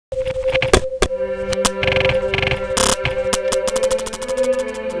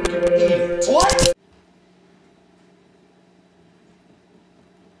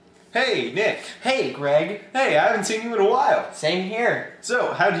Hey, Greg. Hey, I haven't seen you in a while. Same here.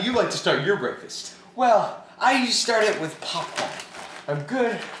 So, how do you like to start your breakfast? Well, I usually start it with popcorn. A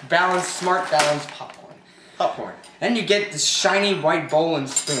good, balanced, smart, balanced popcorn. Popcorn. Then you get this shiny white bowl and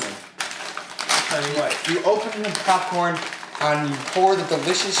spoon. Shiny white. You open the popcorn and you pour the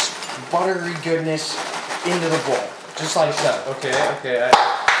delicious, buttery goodness into the bowl. Just like so. Okay.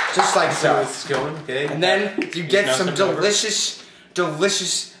 Just like So so. it's going, okay. And then you get some delicious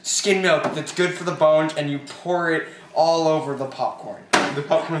skim milk that's good for the bones, and you pour it all over the popcorn. The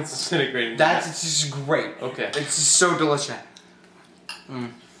popcorn's disintegrating. That's just great. Okay. It's just so delicious.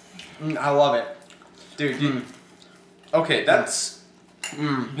 I love it. Dude, okay, that's...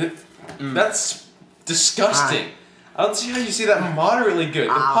 That's disgusting. I don't see how you see that moderately good.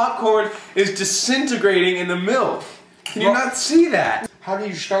 The popcorn is disintegrating in the milk. Can you not see that? How do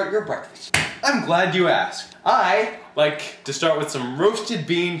you start your breakfast? I'm glad you asked. I like to start with some roasted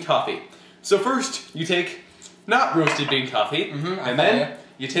bean coffee. So first, you take not roasted bean coffee, and then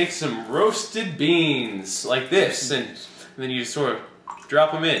you take some roasted beans like this, and then you just sort of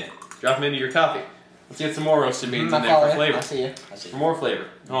drop them into your coffee. Let's get some more roasted beans in there for flavor. I see you. For more flavor.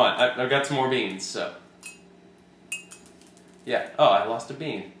 Hold on, I've got some more beans, so. Yeah, oh, I lost a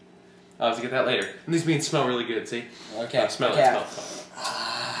bean. I'll have to get that later. And these beans smell really good, see? Okay. Smell it.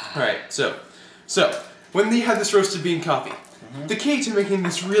 Alright, so when you have this roasted bean coffee, the key to making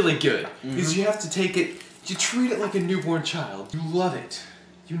this really good is you have to take it, you treat it like a newborn child. You love it.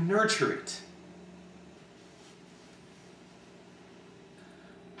 You nurture it.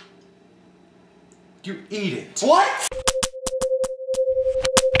 You eat it. What?